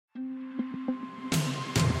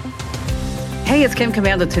Hey, it's Kim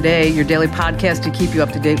Commando Today, your daily podcast to keep you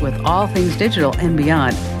up to date with all things digital and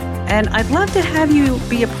beyond. And I'd love to have you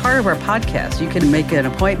be a part of our podcast. You can make an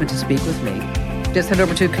appointment to speak with me. Just head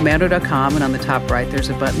over to commando.com, and on the top right, there's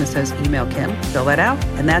a button that says Email Kim. Fill that out,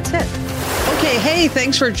 and that's it. Okay, hey,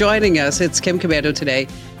 thanks for joining us. It's Kim Commando Today.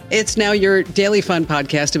 It's now your daily fun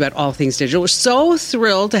podcast about all things digital. We're so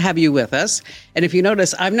thrilled to have you with us. And if you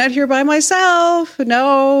notice, I'm not here by myself.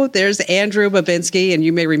 No, there's Andrew Babinski, and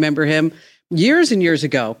you may remember him years and years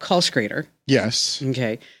ago, call screener. Yes.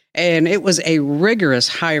 Okay. And it was a rigorous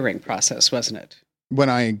hiring process, wasn't it? When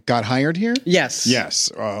I got hired here? Yes.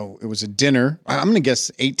 Yes. It was a dinner. I'm going to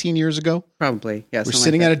guess 18 years ago. Probably. Yes. We're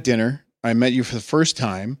sitting at a dinner. I met you for the first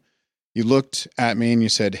time. You looked at me and you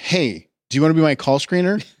said, "Hey, do you want to be my call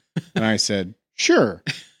screener?" And I said, "Sure."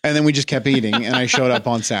 And then we just kept eating, and I showed up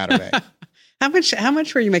on Saturday. How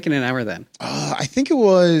much were you making an hour then? I think it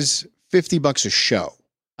was $50 a show.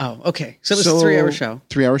 Oh, okay. So it was a 3-hour show.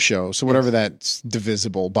 3-hour show. So whatever that's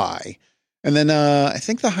divisible by. And then I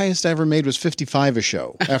think the highest I ever made was $55 a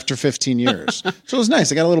show after 15 years. So it was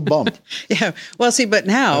nice. I got a little bump. Yeah. Well, see, but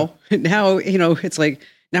now, it's like,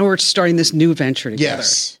 now we're starting this new venture together.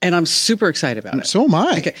 Yes. And I'm super excited about it. So am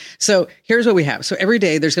I. Okay. So here's what we have. So every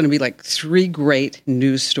day there's going to be like 3 great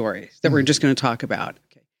news stories that we're just going to talk about.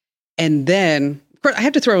 Okay. And then, of course, I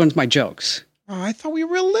have to throw in my jokes. Oh, I thought we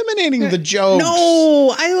were eliminating the jokes.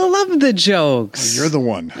 No, I love the jokes. Oh, you're the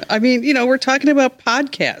one. I mean, we're talking about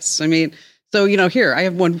podcasts. I mean, so, here, I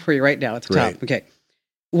have one for you right now at the top. Okay.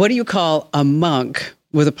 What do you call a monk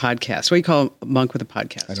with a podcast? What do you call a monk with a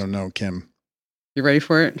podcast? I don't know, Kim. You ready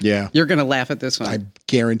for it? Yeah. You're going to laugh at this one. I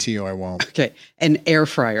guarantee you I won't. Okay. An air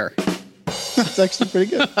fryer. That's actually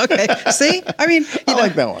pretty good. Okay. See? I mean, I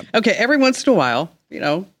like that one. Okay. Every once in a while,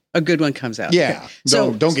 a good one comes out. Yeah. Okay.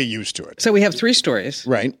 So don't get used to it. So we have 3 stories.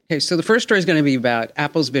 Right. Okay. So the first story is going to be about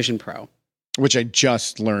Apple's Vision Pro. Which I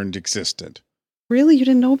just learned existed. Really? You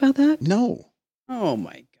didn't know about that? No. Oh,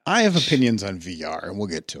 my God. I have opinions on VR, and we'll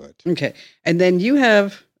get to it. Okay. And then you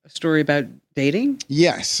have a story about dating?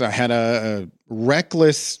 Yes. I had a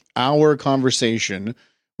reckless hour conversation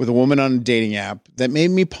with a woman on a dating app that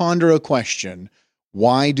made me ponder a question.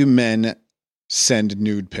 Why do men send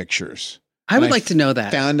nude pictures? I would like to know that.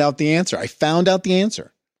 I found out the answer from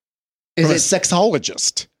a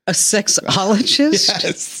sexologist. A sexologist?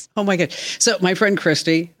 Yes. Oh, my God. So my friend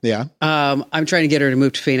Christy, Yeah. I'm trying to get her to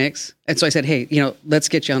move to Phoenix. And so I said, hey, let's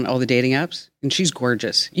get you on all the dating apps. And she's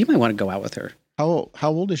gorgeous. You might want to go out with her. How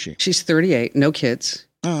old is she? She's 38, no kids.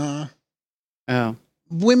 Oh.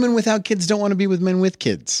 Women without kids don't want to be with men with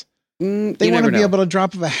kids. They want to be able to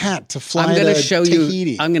drop of a hat to fly to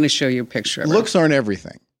Tahiti. I'm going to show you a picture of her. Looks aren't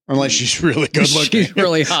everything. Unless she's really good looking. She's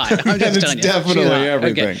really hot. I'm just telling you. It's definitely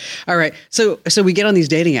everything. Okay. All right. So we get on these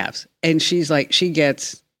dating apps, and she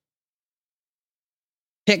gets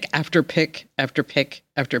pick after pick after pick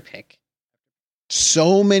after pick.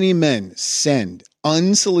 So many men send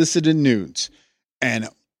unsolicited nudes, and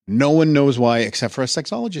no one knows why except for a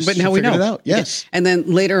sexologist. But now we know. It out. Yes. Okay. And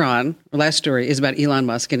then later on, our last story is about Elon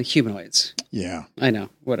Musk and humanoids. Yeah. I know.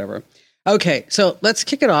 Whatever. Okay, so let's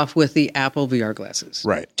kick it off with the Apple VR glasses.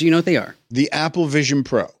 Right. Do you know what they are? The Apple Vision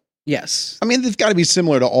Pro. Yes. I mean, they've got to be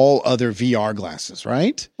similar to all other VR glasses,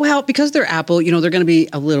 right? Well, because they're Apple, they're going to be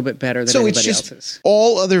a little bit better than anybody else's. So it's just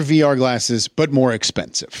all other VR glasses, but more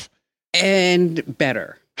expensive. And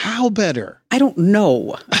better. How better? I don't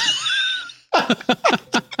know.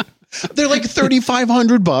 They're like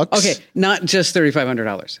 $3,500. Okay, not just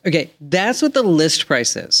 $3,500. Okay, that's what the list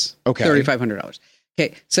price is. Okay. $3,500.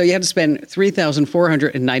 Okay, so you have to spend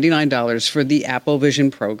 $3,499 for the Apple Vision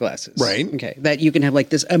Pro glasses. Right. Okay, that you can have like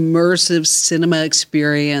this immersive cinema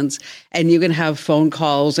experience, and you can have phone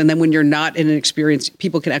calls, and then when you're not in an experience,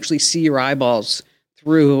 people can actually see your eyeballs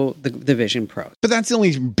through the Vision Pro. But that's the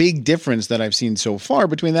only big difference that I've seen so far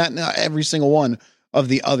between that and every single one of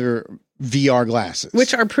the other VR glasses.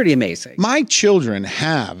 Which are pretty amazing. My children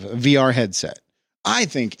have a VR headset. I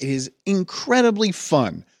think it is incredibly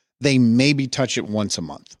fun. They maybe touch it once a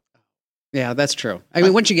month. Yeah, that's true. I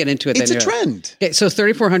mean, once you get into it, it's a trend. Okay, so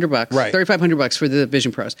 $3,400, right? $3,500 for the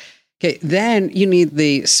Vision Pros. Okay, then you need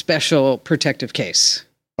the special protective case.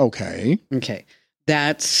 Okay,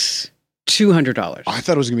 that's $200. I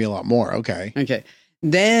thought it was going to be a lot more. Okay.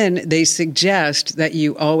 Then they suggest that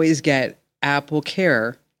you always get Apple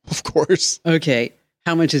Care. Of course. Okay,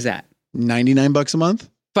 how much is that? $99 a month.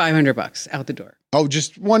 $500 out the door. Oh,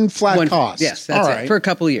 just one flat cost. Yes, that's it. For a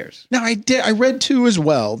couple of years. Now, I read too as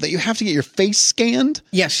well that you have to get your face scanned.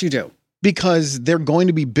 Yes, you do. Because they're going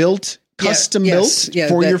to be custom built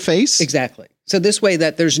for your face. Exactly. So this way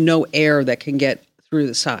that there's no air that can get through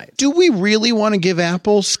the sides. Do we really want to give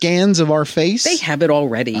Apple scans of our face? They have it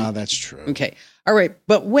already. Oh, that's true. Okay. All right.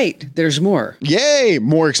 But wait, there's more. Yay,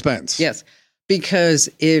 more expense. Yes. Because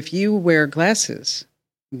if you wear glasses,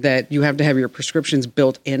 that you have to have your prescriptions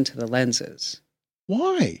built into the lenses.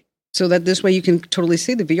 Why? So that this way you can totally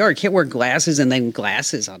see the VR. You can't wear glasses and then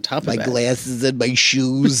glasses on top of it. My glasses and my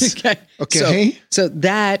shoes. Okay. Okay. So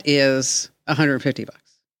that is $150.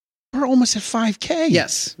 We're almost at $5,000.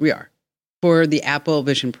 Yes, we are. For the Apple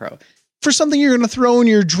Vision Pro. For something you're going to throw in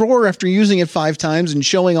your drawer after using it 5 times and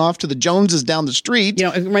showing off to the Joneses down the street. You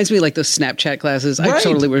know, it reminds me of like those Snapchat glasses. I Right.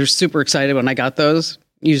 totally was super excited when I got those.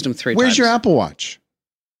 Used them 3 times. Where's your Apple Watch?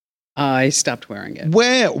 I stopped wearing it.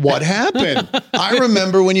 What happened? I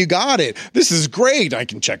remember when you got it. This is great. I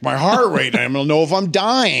can check my heart rate. I'm going to know if I'm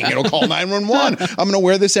dying. It'll call 911. I'm going to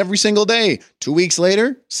wear this every single day. 2 weeks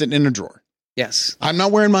later, sitting in a drawer. Yes. I'm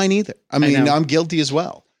not wearing mine either. I mean, I'm guilty as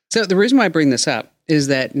well. So the reason why I bring this up is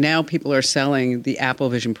that now people are selling the Apple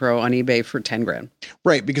Vision Pro on eBay for $10,000.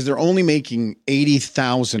 Right, because they're only making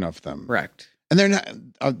 80,000 of them. Correct. And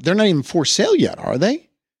they're not even for sale yet, are they?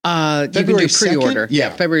 You can February do pre-order. 2nd? Yeah.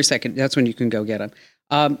 February 2nd. That's when you can go get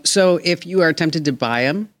them. So if you are tempted to buy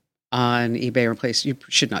them on eBay or place, you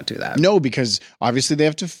should not do that. No, because obviously they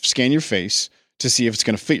have to scan your face to see if it's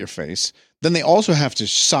going to fit your face. Then they also have to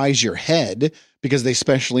size your head because they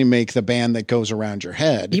specially make the band that goes around your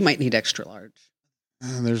head. You might need extra large.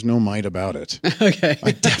 There's no might about it. Okay.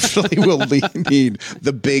 I definitely will need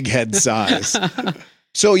the big head size.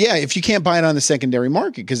 So yeah, if you can't buy it on the secondary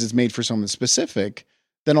market because it's made for someone specific,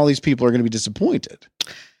 then all these people are going to be disappointed.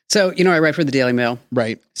 So, I write for the Daily Mail.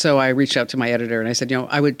 Right. So I reached out to my editor and I said,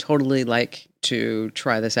 I would totally like to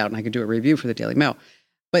try this out and I could do a review for the Daily Mail.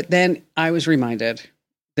 But then I was reminded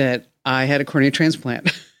that I had a cornea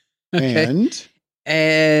transplant. Okay?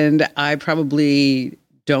 And I probably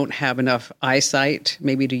don't have enough eyesight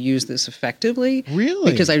maybe to use this effectively.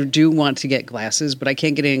 Really? Because I do want to get glasses, but I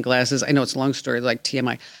can't get any glasses. I know it's a long story, like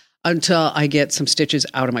TMI, until I get some stitches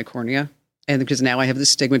out of my cornea. And because now I have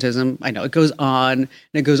this stigmatism, I know it goes on and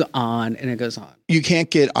it goes on and it goes on. You can't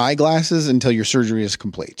get eyeglasses until your surgery is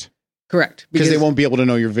complete. Correct. Because they won't be able to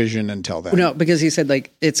know your vision until then. No, because he said I'm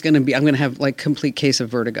going to have like complete case of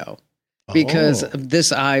vertigo. Because of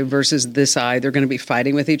this eye versus this eye, they're going to be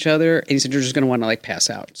fighting with each other. And he said, you're just going to want to like pass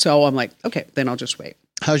out. So I'm like, okay, then I'll just wait.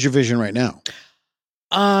 How's your vision right now?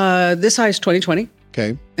 This eye is 20/20.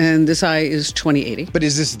 Okay. And this eye is 20/80. But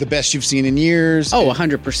is this the best you've seen in years? Oh,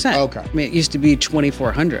 100%. Okay. I mean, it used to be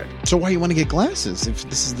 2400. So why do you want to get glasses if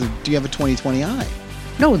this is do you have a 20/20 eye?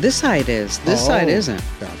 No, this side is. This side isn't.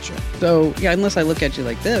 Gotcha. So, yeah, unless I look at you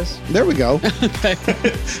like this. There we go. Okay.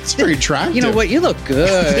 It's very attractive. You know what? You look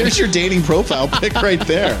good. There's your dating profile pic right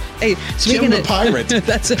there. Hey, speaking Jim the pirate.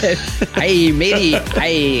 That's it. Hey, matey.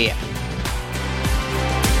 Hey.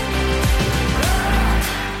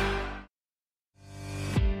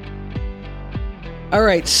 All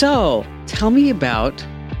right, so tell me about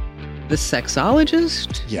the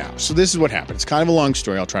sexologist. Yeah, so this is what happened. It's kind of a long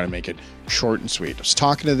story. I'll try to make it short and sweet. I was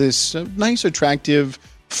talking to this nice, attractive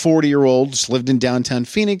 40-year-old, just lived in downtown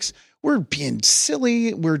Phoenix. We're being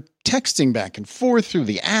silly. We're texting back and forth through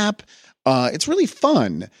the app. It's really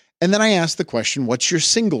fun. And then I asked the question, what's your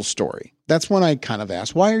single story? That's when I kind of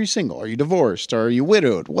asked, why are you single? Are you divorced? Are you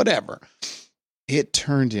widowed? Whatever. It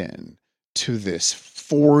turned in to this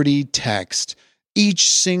 40 text.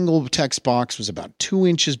 Each single text box was about 2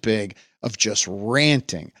 inches big of just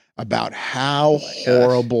ranting about how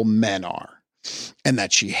horrible men are and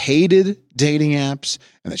that she hated dating apps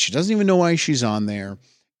and that she doesn't even know why she's on there.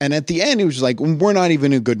 And at the end, it was like, we're not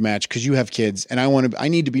even a good match because you have kids and I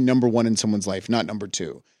need to be number one in someone's life, not number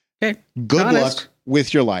two. Okay. Good luck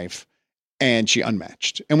with your life. And she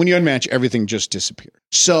unmatched. And when you unmatch, everything just disappeared.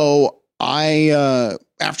 So I,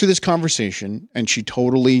 after this conversation, and she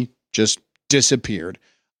totally just disappeared,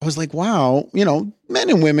 I was like, wow, men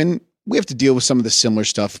and women, we have to deal with some of the similar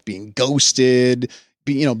stuff, being ghosted,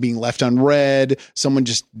 being left unread, someone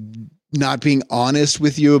just not being honest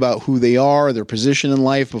with you about who they are, their position in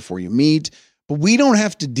life before you meet. But we don't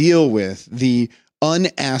have to deal with the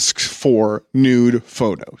unasked for nude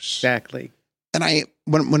photos. Exactly. And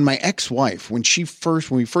when my ex-wife, when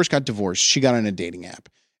we first got divorced, she got on a dating app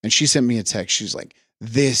and she sent me a text. She's like,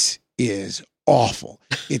 this is awful.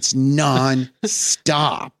 It's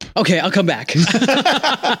non-stop. Okay, I'll come back.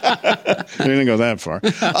 I didn't go that far.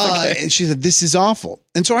 Okay. And she said, this is awful.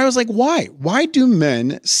 And so I was like, why? Why do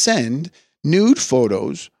men send nude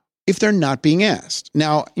photos if they're not being asked?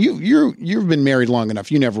 Now, you've been married long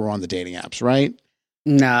enough. You never were on the dating apps, right?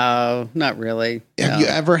 No, not really. Have you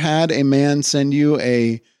ever had a man send you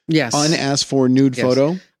a unasked for nude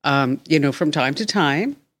photo? From time to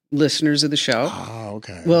time, listeners of the show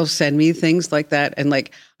Okay. will send me things like that. And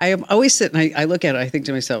like, I am always sit and I look at it, I think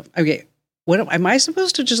to myself, okay, what am I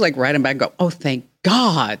supposed to just like write them back and go, oh, thank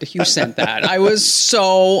God you sent that. I was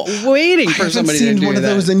so waiting for somebody to do that. I haven't seen one of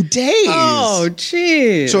those in days. Oh,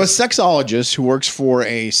 geez. So a sexologist who works for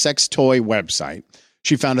a sex toy website,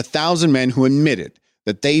 she found 1,000 men who admitted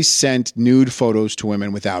that they sent nude photos to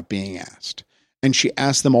women without being asked. And she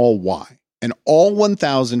asked them all why. And all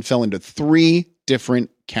 1,000 fell into 3 different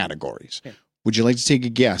categories. Okay. Would you like to take a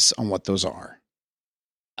guess on what those are?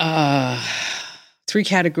 3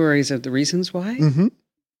 categories of the reasons why.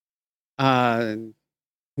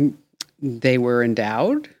 They were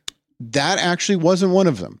endowed. That actually wasn't one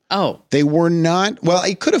of them. Oh. They were not. Well,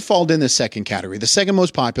 it could have fallen in the second category. The second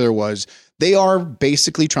most popular was they are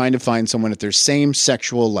basically trying to find someone at their same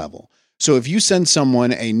sexual level. So if you send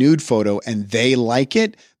someone a nude photo and they like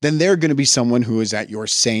it, then they're going to be someone who is at your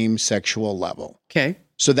same sexual level. Okay.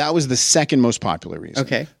 So that was the second most popular reason.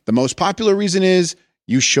 Okay. The most popular reason is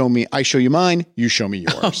you show me, I show you mine, you show me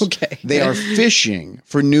yours. Okay. They are fishing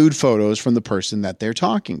for nude photos from the person that they're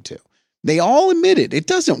talking to. They all admit it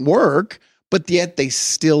doesn't work, but yet they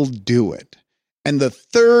still do it. And the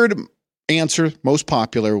third answer, most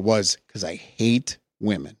popular, was because I hate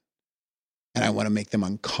women and I want to make them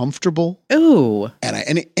uncomfortable. Ooh.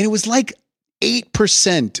 And it was like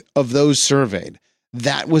 8% of those surveyed.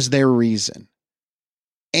 That was their reason.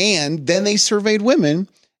 And then they surveyed women.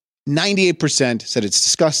 98% said it's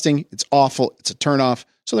disgusting, it's awful, it's a turnoff.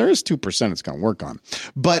 So there is 2% it's going to work on.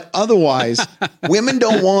 But otherwise, women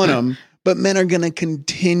don't want them, but men are going to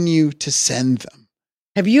continue to send them.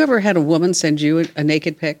 Have you ever had a woman send you a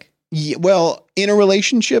naked pic? Yeah, well, in a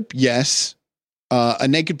relationship, yes. A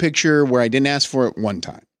naked picture where I didn't ask for it one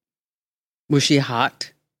time. Was she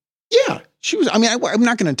hot? Yeah, she was. I mean, I'm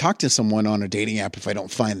not going to talk to someone on a dating app if I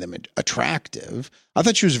don't find them attractive. I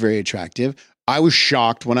thought she was very attractive. I was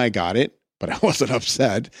shocked when I got it, but I wasn't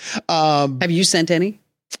upset. Have you sent any?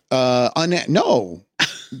 No.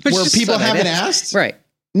 Where people haven't asked? Right.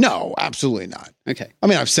 No, absolutely not. Okay. I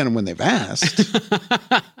mean, I've sent them when they've asked,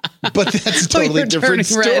 but that's a totally you're different turning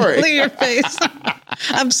story. Red. Look at your face.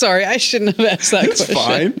 I'm sorry. I shouldn't have asked that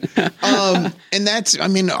question. It's fine. And that's, I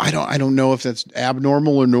mean, I don't know if that's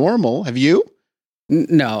abnormal or normal. Have you?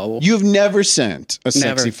 No. You've never sent a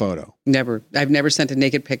sexy photo? Never. I've never sent a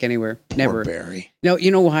naked pic anywhere. Never. Poor Barry. No, you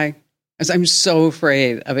know why? Because I'm so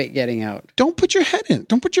afraid of it getting out. Don't put your head in.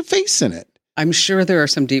 Don't put your face in it. I'm sure there are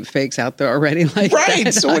some deep fakes out there already like right.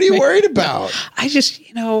 that. So what are you worried about? I just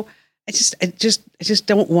don't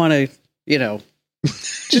want to, now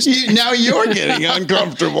you're getting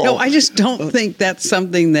uncomfortable. No, I just don't think that's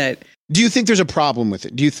something that. Do you think there's a problem with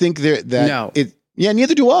it? Do you think that No. Yeah,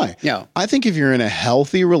 neither do I. No. I think if you're in a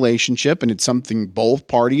healthy relationship and it's something both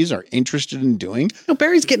parties are interested in doing. No,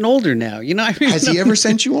 Barry's getting older now. Has he ever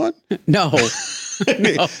sent you one? No.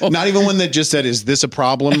 No. Not even one that just said, is this a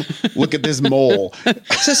problem? Look at this mole.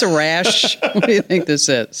 Is this a rash? What do you think this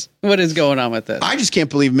is? What is going on with this? I just can't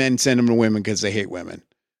believe men send them to women because they hate women.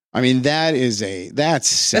 I mean, that's sad.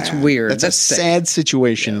 That's weird. That's a sad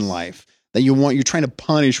situation in life. That you're trying to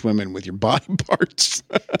punish women with your body parts.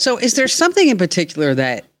 So is there something in particular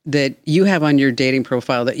that you have on your dating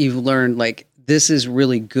profile that you've learned, like, this is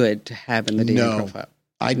really good to have in the dating profile?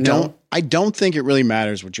 I don't think it really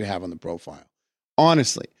matters what you have on the profile.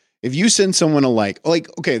 Honestly, if you send someone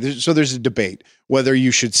okay, there's a debate whether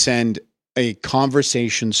you should send a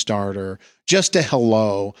conversation starter, just a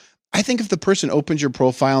hello. I think if the person opens your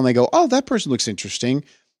profile and they go, oh, that person looks interesting,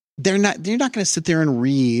 you're not going to sit there and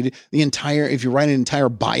read if you write an entire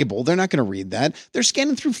Bible, they're not going to read that. They're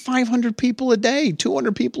scanning through 500 people a day,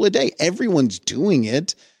 200 people a day. Everyone's doing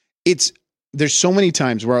it. There's so many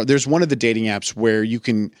times where there's one of the dating apps where you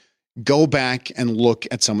can go back and look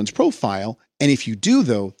at someone's profile. And if you do,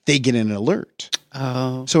 though, they get an alert.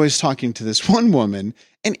 Oh. So I was talking to this one woman,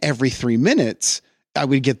 and every 3 minutes, I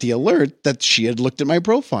would get the alert that she had looked at my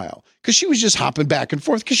profile because she was just hopping back and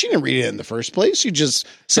forth because she didn't read it in the first place. She just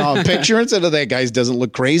saw a picture and said, oh, that guy doesn't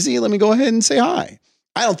look crazy. Let me go ahead and say hi.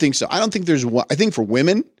 I don't think so. I don't think I think for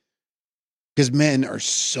women, because men are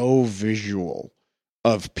so visual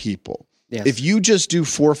of people. Yes. If you just do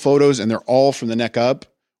 4 photos and they're all from the neck up,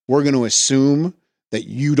 we're going to assume that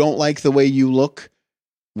you don't like the way you look,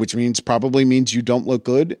 which probably means you don't look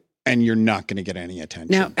good. And you're not going to get any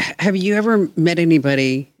attention. Now, have you ever met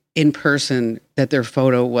anybody in person that their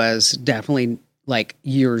photo was definitely like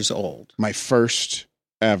years old? My first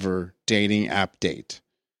ever dating app date.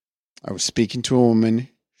 I was speaking to a woman.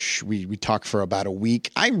 We talked for about a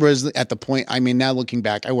week. I was at the point, now looking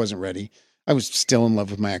back, I wasn't ready. I was still in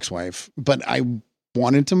love with my ex-wife, but I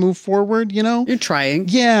wanted to move forward, You're trying.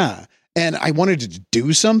 Yeah. And I wanted to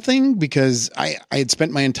do something because I had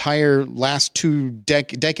spent my entire last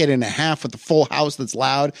decade and a half with the full house that's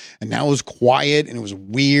loud, and now it was quiet and it was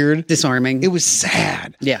weird. Disarming. It was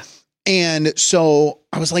sad. Yeah. And so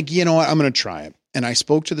I was like, you know what? I'm going to try it. And I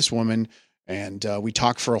spoke to this woman, and we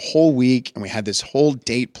talked for a whole week, and we had this whole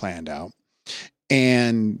date planned out.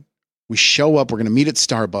 And we show up, we're going to meet at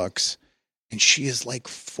Starbucks, and she is like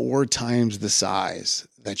 4 times the size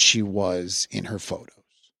that she was in her photos,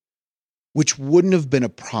 which wouldn't have been a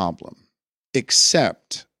problem,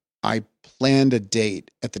 except I planned a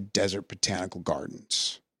date at the Desert Botanical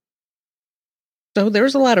Gardens. So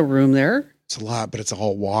there's a lot of room there. It's a lot, but it's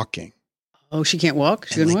all walking. Oh, she can't walk?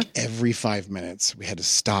 She And couldn't like walk? every 5 minutes, we had to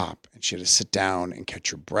stop, and she had to sit down and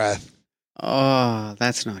catch her breath. Oh,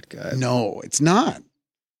 that's not good. No, it's not.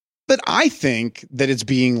 But I think that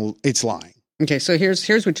it's lying. Okay, so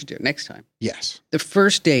here's what you do next time. Yes. The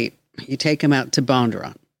first date, you take him out to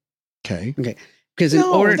Bondurant. Okay. Okay. Because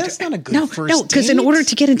that's not a good first No, because in date. order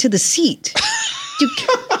to get into the seat,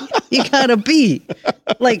 you gotta be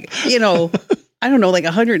like, I don't know, like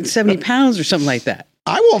 170 pounds or something like that.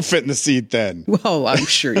 I won't fit in the seat then. Well, I'm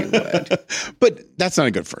sure you would. But that's not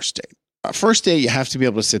a good first date. First date, you have to be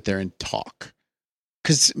able to sit there and talk.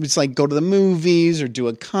 Because it's like go to the movies or do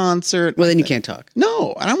a concert. Well, then you can't talk.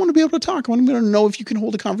 No, I don't want to be able to talk. I want to be able to know if you can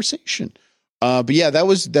hold a conversation. But yeah, that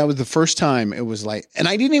was the first time it was like, and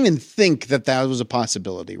I didn't even think that was a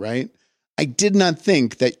possibility, right? I did not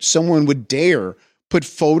think that someone would dare put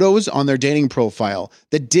photos on their dating profile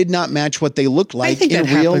that did not match what they looked like in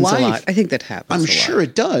real life. A lot. I think that happens. I'm sure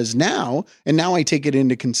it does now, and now I take it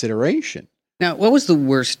into consideration. Now, what was the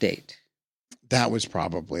worst date? That was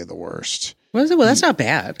probably the worst. Was it? Well, that's not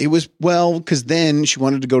bad. It was, because then she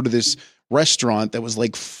wanted to go to this restaurant that was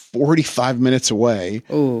like 45 minutes away.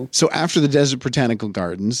 Oh. So after the Desert Botanical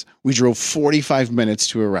Gardens, we drove 45 minutes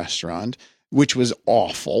to a restaurant, which was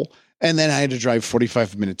awful. And then I had to drive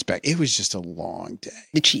 45 minutes back. It was just a long day.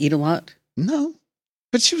 Did she eat a lot? No,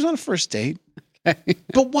 but she was on a first date.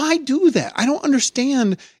 But why do that? I don't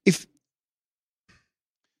understand if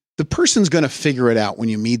the person's going to figure it out when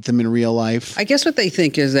you meet them in real life. I guess what they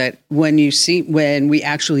think is that when we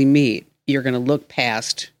actually meet, you're going to look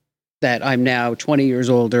past that I'm now 20 years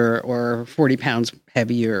older or 40 pounds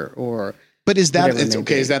heavier or. But is that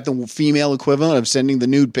okay? Is that the female equivalent of sending the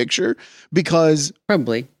nude picture? Because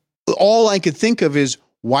probably all I could think of is,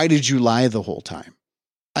 why did you lie the whole time?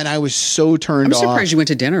 And I was so turned off. I'm surprised you went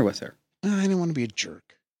to dinner with her. I didn't want to be a jerk.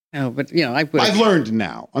 No, but I've learned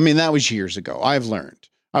now. I mean, that was years ago. I've learned.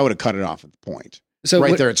 I would have cut it off at the point. So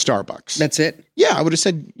there at Starbucks. That's it? Yeah, I would have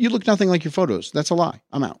said, you look nothing like your photos. That's a lie.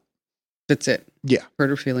 I'm out. That's it? Yeah. Hurt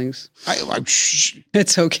her feelings?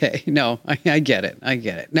 It's okay. No, I get it. I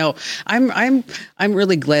get it. No, I'm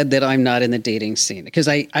really glad that I'm not in the dating scene because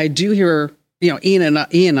I do hear, Ian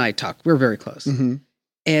and I talk. We're very close. Mm-hmm.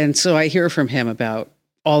 And so I hear from him about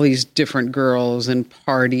all these different girls and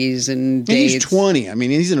parties and dates. He's 20. I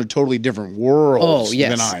mean, he's in a totally different world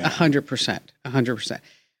than I am. 100%.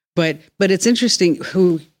 But it's interesting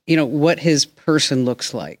what his person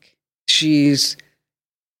looks like. She's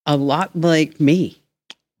a lot like me.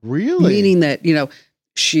 Really? Meaning that,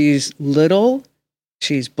 she's little,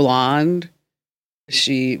 she's blonde.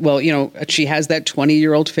 She has that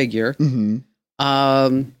 20-year-old figure.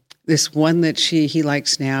 Mm-hmm. This one that he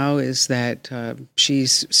likes now is that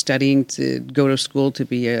she's studying to go to school to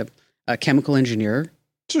be a chemical engineer.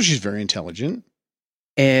 So she's very intelligent.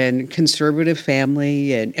 And conservative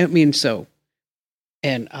family.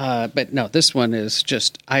 But no, this one is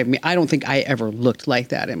just, I don't think I ever looked like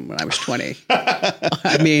that when I was 20.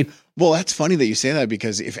 Well, that's funny that you say that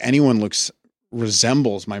because if anyone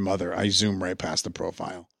resembles my mother, I zoom right past the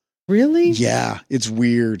profile. Really? Yeah, it's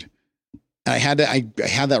weird. And I had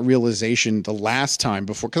that realization the last time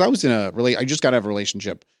before, because I was I just got out of a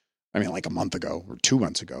relationship. Like a month ago or 2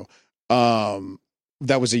 months ago.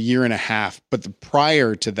 That was a year and a half. But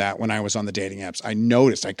prior to that, when I was on the dating apps,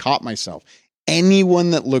 I caught myself. Anyone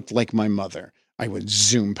that looked like my mother, I would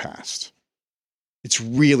zoom past. It's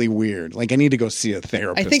really weird. Like I need to go see a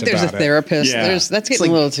therapist. I think there's a therapist. Yeah. That's getting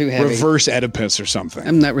a little too heavy. Reverse Oedipus or something.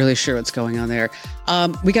 I'm not really sure what's going on there.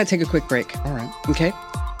 We got to take a quick break. All right. Okay.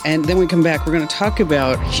 And then we come back. We're going to talk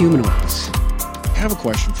about humanoids. I have a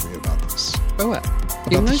question for you about this. Oh, what?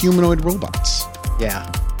 About the humanoid robots.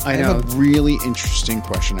 Yeah. I have a really interesting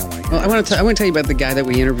question I want to hear. Well, I want to tell you about the guy that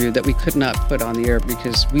we interviewed that we could not put on the air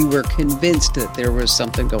because we were convinced that there was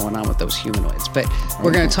something going on with those humanoids. But we're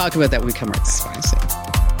going to talk about that when we come right back. That's what I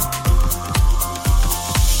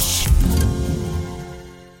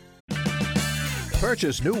say.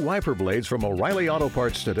 Purchase new wiper blades from O'Reilly Auto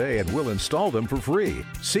Parts today and we'll install them for free.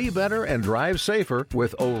 See better and drive safer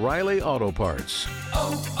with O'Reilly Auto Parts.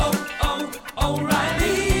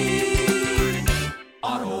 O'Reilly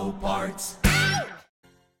Auto Parts.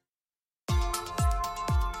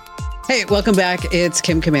 Hey, welcome back. It's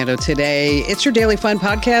Kim Commando. Today, it's your daily fun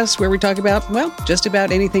podcast where we talk about, well, just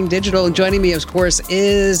about anything digital. And joining me, of course,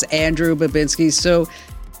 is Andrew Babinski. So,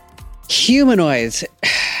 humanoids,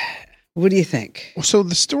 what do you think? So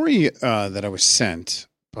the story that I was sent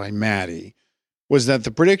by Maddie was that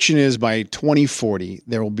the prediction is by 2040,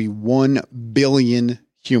 there will be 1 billion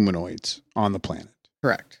humanoids on the planet.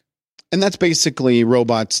 Correct. And that's basically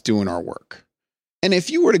robots doing our work. And if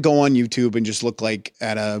you were to go on YouTube and just look like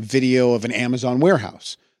at a video of an Amazon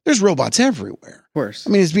warehouse, there's robots everywhere. Of course. I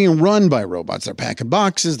mean, it's being run by robots. They're packing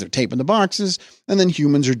boxes, they're taping the boxes, and then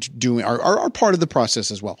humans are part of the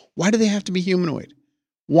process as well. Why do they have to be humanoid?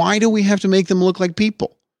 Why do we have to make them look like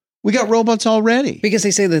people? We got robots already. Because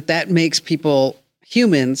they say that makes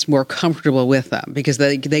humans more comfortable with them because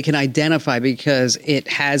they can identify because it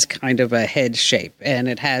has kind of a head shape and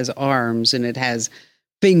it has arms and it has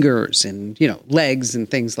fingers and, legs and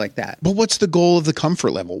things like that. But what's the goal of the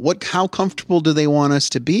comfort level? How comfortable do they want us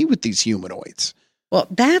to be with these humanoids? Well,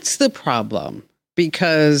 that's the problem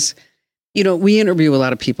because, we interview a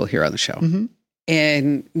lot of people here on the show. Mm-hmm.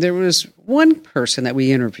 And there was one person that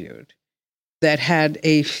we interviewed that had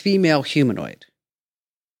a female humanoid.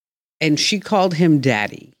 And she called him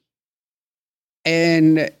Daddy.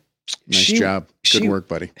 And nice job. Good work,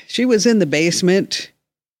 buddy. She was in the basement.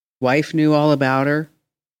 Wife knew all about her.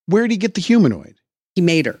 Where did he get the humanoid? He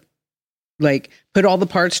made her. Put all the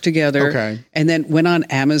parts together. Okay. And then went on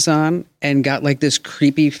Amazon and got this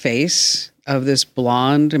creepy face of this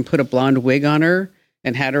blonde and put a blonde wig on her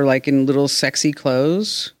and had her in little sexy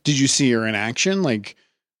clothes. Did you see her in action?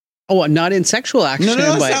 Oh, not in sexual action.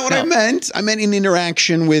 No, that's not what I meant. I meant in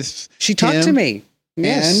interaction with She talked to me.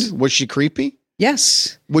 Yes. And was she creepy?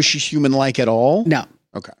 Yes. Was she human-like at all? No.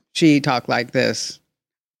 Okay. She talked like this.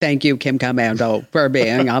 Thank you, Kim Commando, for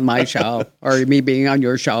being on my show or me being on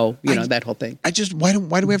your show. That whole thing. Why do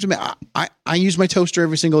we have to I use my toaster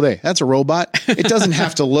every single day. That's a robot. It doesn't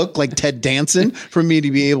have to look like Ted Danson for me to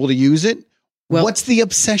be able to use it. Well, what's the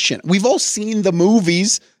obsession? We've all seen the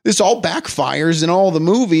movies. This all backfires in all the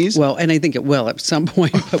movies. Well, and I think it will at some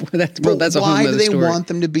point. But that's a whole other story. Why do they want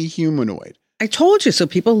them to be humanoid? I told you so.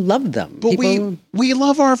 People love them. But we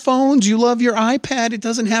love our phones. You love your iPad. It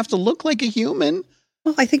doesn't have to look like a human.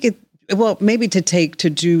 Well, I think maybe to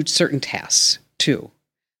do certain tasks too.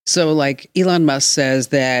 So Elon Musk says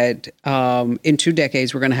that in 2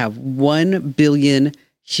 decades, we're going to have 1 billion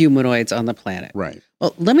humanoids on the planet. Right.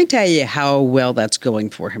 Well, let me tell you how well that's going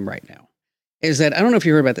for him right now. Is that, I don't know if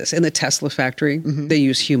you heard about this, in the Tesla factory, they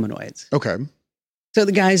use humanoids. Okay. So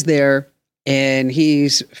the guy's there and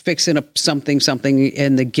he's fixing up something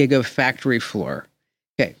in the gigafactory floor.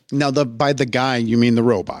 Okay. Now, by the guy, you mean the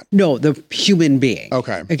robot? No, the human being.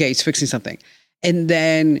 Okay. Okay, he's fixing something. And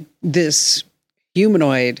then this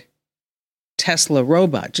humanoid Tesla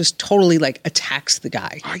robot just totally attacks the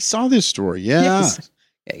guy. I saw this story. Yeah. Yes.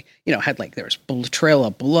 Okay. Had there was a trail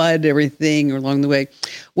of blood, everything along the way.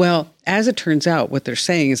 Well, as it turns out, what they're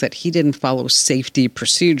saying is that he didn't follow safety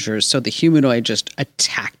procedures. So the humanoid just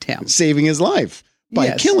attacked him. Saving his life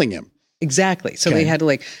by killing him. Exactly. So they had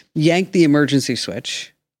to yank the emergency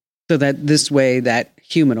switch so that this way that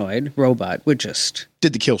humanoid robot would just.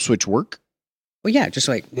 Did the kill switch work? Well, yeah, just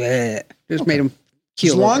made him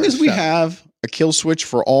kill. As long as we have a kill switch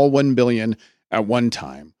for all 1 billion at one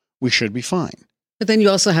time, we should be fine. But then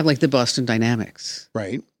you also have the Boston Dynamics.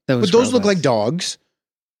 Right. But those look like dogs.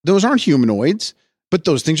 Those aren't humanoids, but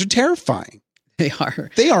those things are terrifying. They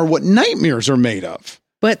are. They are what nightmares are made of.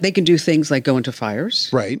 But they can do things like go into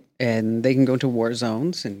fires. Right. And they can go into war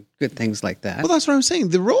zones and good things like that. Well, that's what I'm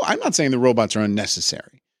saying. I'm not saying the robots are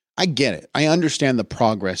unnecessary. I get it. I understand the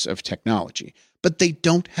progress of technology, but they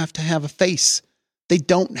don't have to have a face. They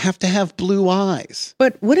don't have to have blue eyes.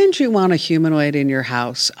 But wouldn't you want a humanoid in your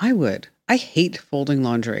house? I would. I hate folding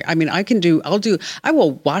laundry. I mean, I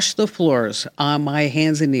will wash the floors on my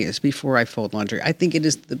hands and knees before I fold laundry. I think it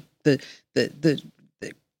is the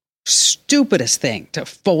stupidest thing to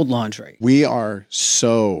fold laundry. We are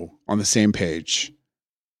so on the same page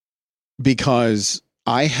because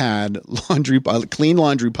I had a clean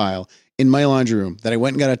laundry pile in my laundry room that I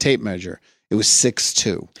went and got a tape measure. It was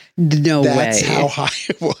 6'2". No way. That's how high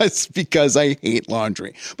it was because I hate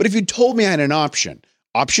laundry. But if you told me I had an option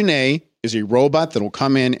A is a robot that will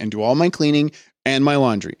come in and do all my cleaning and my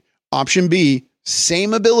laundry. Option B,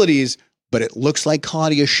 same abilities, but it looks like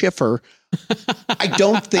Claudia Schiffer. I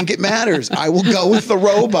don't think it matters. I will go with the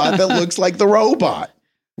robot that looks like the robot.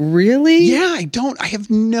 Really? Yeah, I have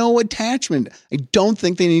no attachment. I don't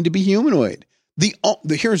think they need to be humanoid.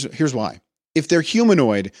 Here's why. If they're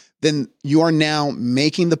humanoid, then you are now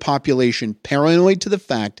making the population paranoid to the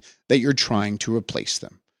fact that you're trying to replace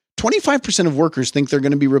them. 25% of workers think they're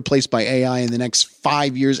going to be replaced by AI in the next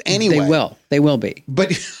 5 years anyway. They will be.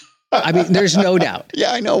 But I mean, there's no doubt.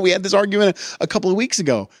 Yeah, I know. We had this argument a couple of weeks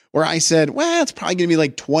ago where I said, well, it's probably going to be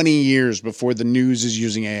like 20 years before the news is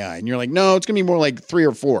using AI. And you're like, no, it's going to be more like 3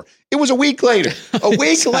 or 4. It was a week later. A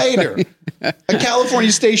week later, a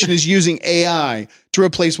California station is using AI to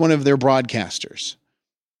replace one of their broadcasters.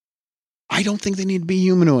 I don't think they need to be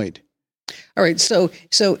humanoid. All right. So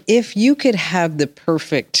if you could have the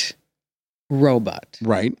perfect robot,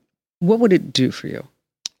 right? What would it do for you?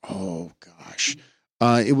 Oh, gosh.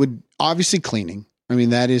 It would obviously cleaning. I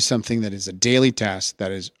mean, that is something that is a daily task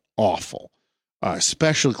that is awful,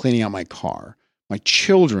 especially cleaning out my car. My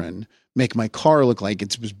children make my car look like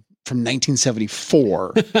it was from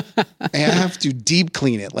 1974. I have to deep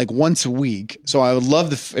clean it like once a week. So I would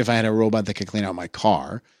love if I had a robot that could clean out my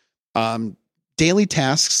car. Daily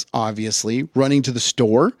tasks, obviously, running to the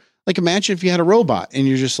store. Like imagine if you had a robot and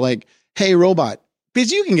you're just like, hey, robot,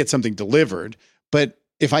 because you can get something delivered. But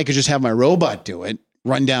if I could just have my robot do it,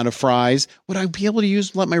 run down to Fry's, would I be able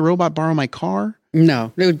to let my robot borrow my car?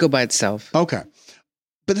 No, it would go by itself. Okay.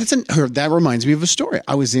 But that reminds me of a story.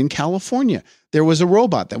 I was in California. There was a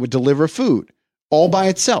robot that would deliver food all by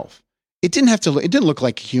itself. It didn't look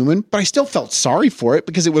like a human, but I still felt sorry for it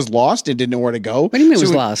because it was lost. It didn't know where to go. What do you mean it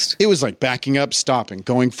was lost? It was like backing up, stopping,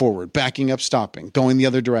 going forward, backing up, stopping, going the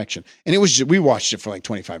other direction. And we watched it for like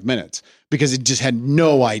 25 minutes because it just had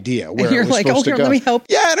no idea where it was supposed to go. Let me help.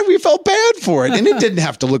 Yeah, and we felt bad for it. And it didn't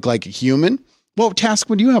have to look like a human. What task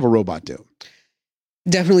would you have a robot do?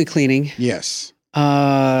 Definitely cleaning. Yes.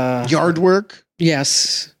 Yard work?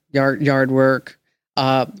 Yes. Yard work.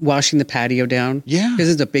 Washing the patio down. Yeah. Because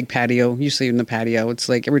it's a big patio. You sleep in the patio. It's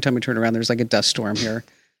like every time we turn around, there's like a dust storm here.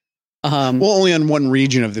 Well, only on one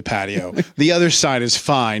region of the patio. The other side is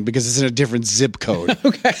fine because it's in a different zip code.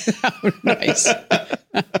 Okay. Oh, nice.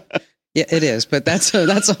 Yeah, it is. But that's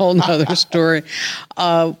a whole nother story.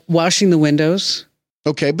 Washing the windows.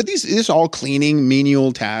 Okay. But these are all cleaning,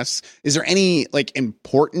 menial tasks. Is there any like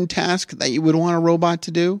important task that you would want a robot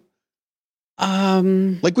to do?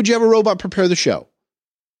 Like, would you have a robot prepare the show?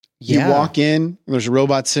 Yeah. You walk in, there's a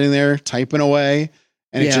robot sitting there typing away,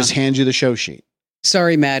 and it just hands you the show sheet.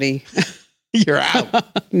 Sorry, Maddie. You're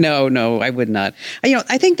out. No, I would not.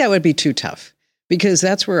 I think that would be too tough because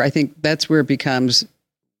that's where it becomes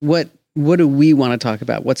what do we want to talk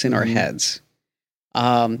about? What's in our heads?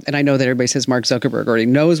 And I know that everybody says Mark Zuckerberg already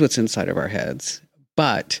knows what's inside of our heads,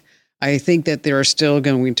 but I think that there are still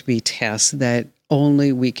going to be tasks that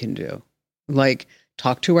only we can do, like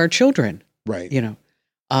talk to our children. Right.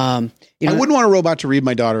 I wouldn't want a robot to read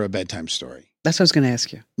my daughter a bedtime story. That's what I was going to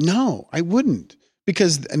ask you. No, I wouldn't.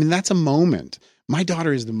 Because, that's a moment. My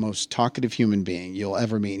daughter is the most talkative human being you'll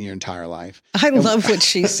ever meet in your entire life. I love what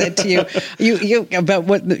she said to you. You about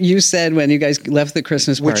what you said when you guys left the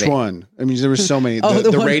Christmas party. Which one? There were so many.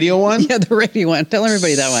 The radio one? Yeah, the radio one. Tell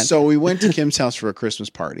everybody that one. So we went to Kim's house for a Christmas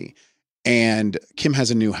party. And Kim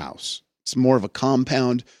has a new house. It's more of a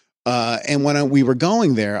compound. And when we were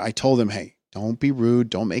going there, I told them, hey, don't be rude.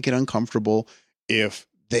 Don't make it uncomfortable. If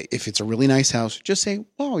it's a really nice house, just say,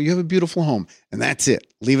 wow, you have a beautiful home. And that's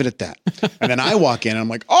it. Leave it at that. And then I walk in and I'm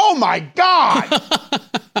like, oh my God.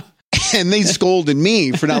 And they scolded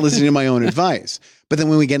me for not listening to my own advice. But then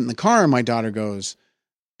when we get in the car, my daughter goes,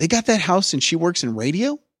 they got that house and she works in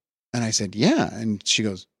radio? And I said, yeah. And she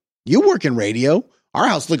goes, you work in radio? Our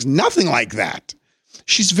house looks nothing like that.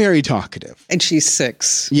 She's very talkative. And she's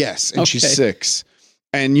 6. Yes. And she's 6.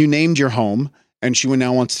 And you named your home, and she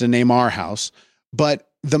now wants to name our house. But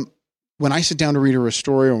when I sit down to read her a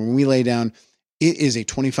story or when we lay down, it is a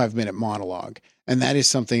 25-minute monologue. And that is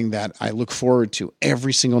something that I look forward to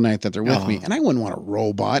every single night that they're with me. And I wouldn't want a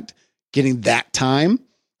robot getting that time.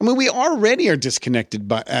 We already are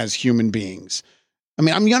disconnected as human beings. I'm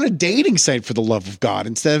on a dating site for the love of God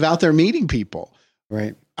instead of out there meeting people.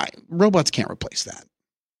 Right. Robots can't replace that.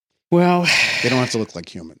 Well, they don't have to look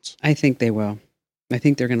like humans. I think they will. I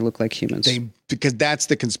think they're going to look like humans. Because that's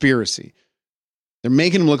the conspiracy. They're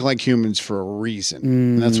making them look like humans for a reason.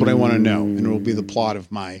 And that's what I want to know. And it will be the plot of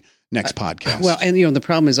my next podcast. Well, and the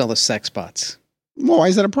problem is all the sex bots. Well, why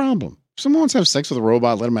is that a problem? If someone wants to have sex with a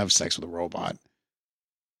robot, let them have sex with a robot.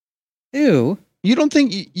 Ew. You don't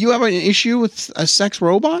think you have an issue with a sex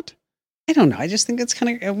robot? I don't know. I just think it's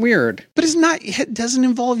kind of weird. But it doesn't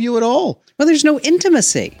involve you at all. Well, there's no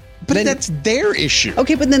intimacy. But then, that's their issue.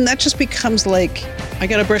 okay, but then that just becomes like, I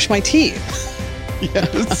got to brush my teeth.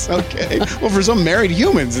 Yes, okay. Well, for some married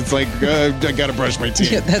humans, it's like, I got to brush my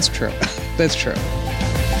teeth. Yeah, that's true. That's true.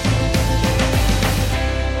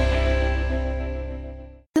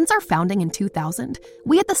 Since our founding in 2000,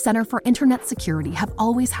 we at the Center for Internet Security have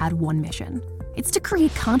always had one mission. It's to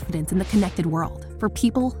create confidence in the connected world for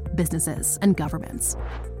people, businesses, and governments.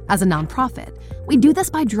 As a nonprofit, we do this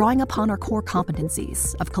by drawing upon our core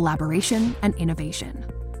competencies of collaboration and innovation.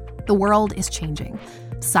 The world is changing,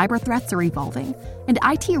 cyber threats are evolving, and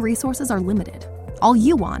IT resources are limited. All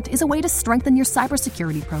you want is a way to strengthen your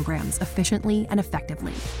cybersecurity programs efficiently and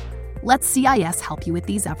effectively. Let CIS help you with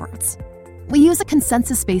these efforts. We use a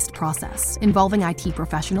consensus-based process involving IT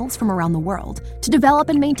professionals from around the world to develop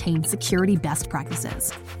and maintain security best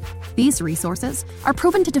practices. These resources are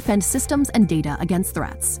proven to defend systems and data against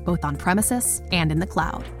threats, both on premises and in the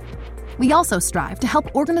cloud. We also strive to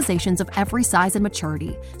help organizations of every size and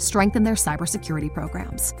maturity strengthen their cybersecurity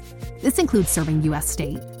programs. This includes serving U.S.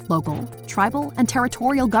 state, local, tribal, and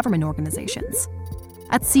territorial government organizations.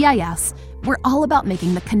 At CIS, we're all about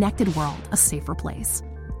making the connected world a safer place.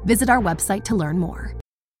 Visit our website to learn more.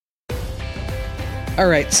 All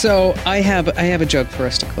right, so I have a joke for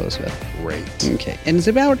us to close with. Great. Okay, and it's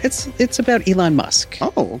about Elon Musk.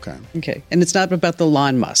 Oh, okay. Okay, and it's not about the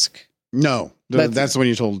Elon Musk. No, that's the one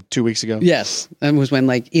you told 2 weeks ago? Yes, that was when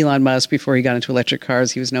like Elon Musk, before he got into electric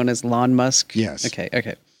cars, he was known as Lawn Musk. Yes. Okay.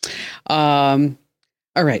 All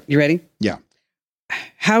right, you ready? Yeah.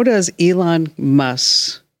 How does Elon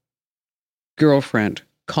Musk's girlfriend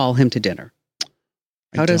call him to dinner?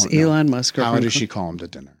 How does Elon Musk girlfriend? How does she call him to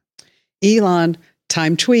dinner? Elon,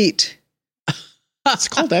 time tweet. It's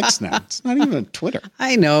called X now. It's not even Twitter.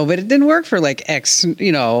 I know, but it didn't work for like X,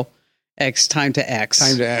 X time to X.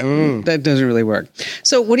 That doesn't really work.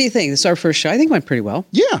 So what do you think? This is our first show. I think it went pretty well.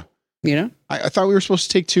 Yeah. I thought we were supposed to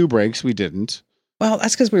take 2 breaks. We didn't. Well,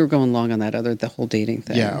 that's because we were going long on the whole dating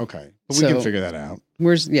thing. Yeah, okay. But we can figure that out.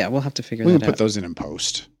 We'll have to figure that out. We can put those in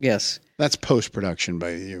post. Yes. That's post-production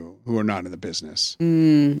by you, who are not in the business.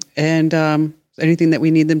 And anything that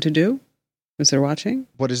we need them to do as they're watching?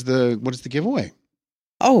 What is the giveaway?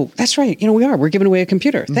 Oh, that's right. We're giving away a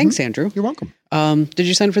computer. Mm-hmm. Thanks, Andrew. You're welcome. Did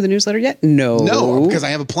you sign for the newsletter yet? No, because I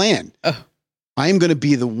have a plan. I am going to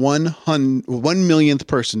be the 1 millionth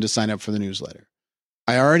person to sign up for the newsletter.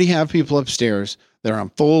 I already have people upstairs that are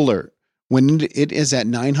on full alert. When it is at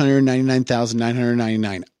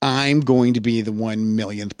 999,999, I'm going to be the 1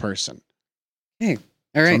 millionth person. Hey,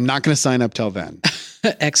 all right. So I'm not going to sign up till then.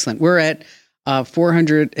 Excellent. We're at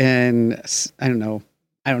 400 and I don't know,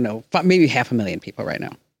 maybe 500,000 people right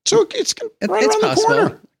now. So it's right around the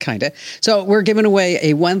corner. Kind of. So we're giving away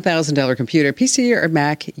a $1,000 computer, PC or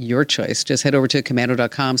Mac, your choice. Just head over to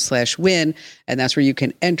commando.com/win, and that's where you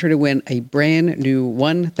can enter to win a brand new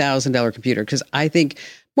 $1,000 computer. Because I think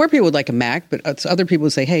more people would like a Mac, but other people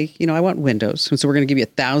would say, hey, I want Windows. And so we're going to give you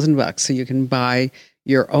 $1,000 so you can buy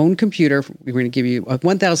your own computer. We're going to give you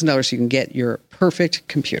 $1,000 so you can get your perfect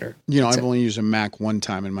computer. I've only used a Mac one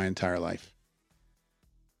time in my entire life.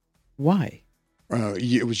 Why?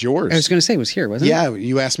 It was yours. I was going to say it was here, wasn't it? Yeah,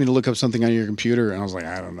 you asked me to look up something on your computer, and I was like,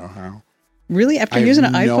 I don't know how. Really? After using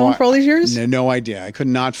an iPhone for all these years? No idea. I could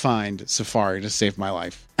not find Safari to save my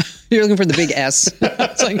life. You're looking for the big S.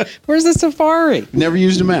 It's like, where's the Safari? Never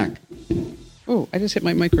used a Mac. Oh, I just hit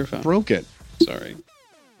my microphone. Broke it. Sorry.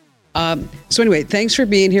 So anyway, thanks for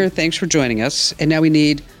being here. Thanks for joining us. And now we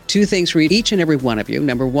need 2 things for each and every one of you.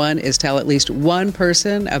 Number 1 is tell at least one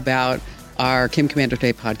person about our Kim Commando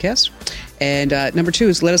Today podcast. And number 2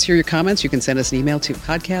 is let us hear your comments. You can send us an email to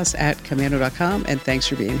podcast@commando.com. And thanks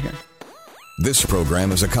for being here. This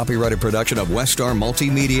program is a copyrighted production of Westar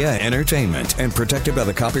Multimedia Entertainment and protected by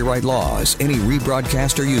the copyright laws. Any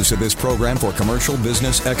rebroadcast or use of this program for commercial,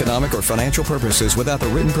 business, economic, or financial purposes without the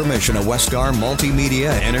written permission of Westar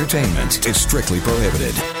Multimedia Entertainment is strictly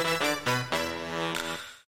prohibited.